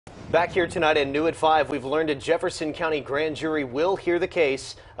Back here tonight and new at 5, we've learned a Jefferson County grand jury will hear the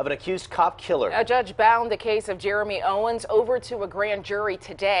case of an accused cop killer. A judge bound the case of Jeremy Owens over to a grand jury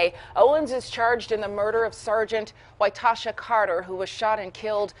today. Owens is charged in the murder of Sergeant Waitasha Carter, who was shot and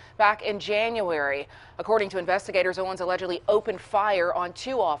killed back in January. According to investigators, Owens allegedly opened fire on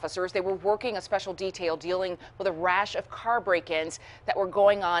 2 officers. They were working a special detail dealing with a rash of car break-ins that were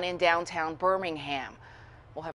going on in downtown Birmingham.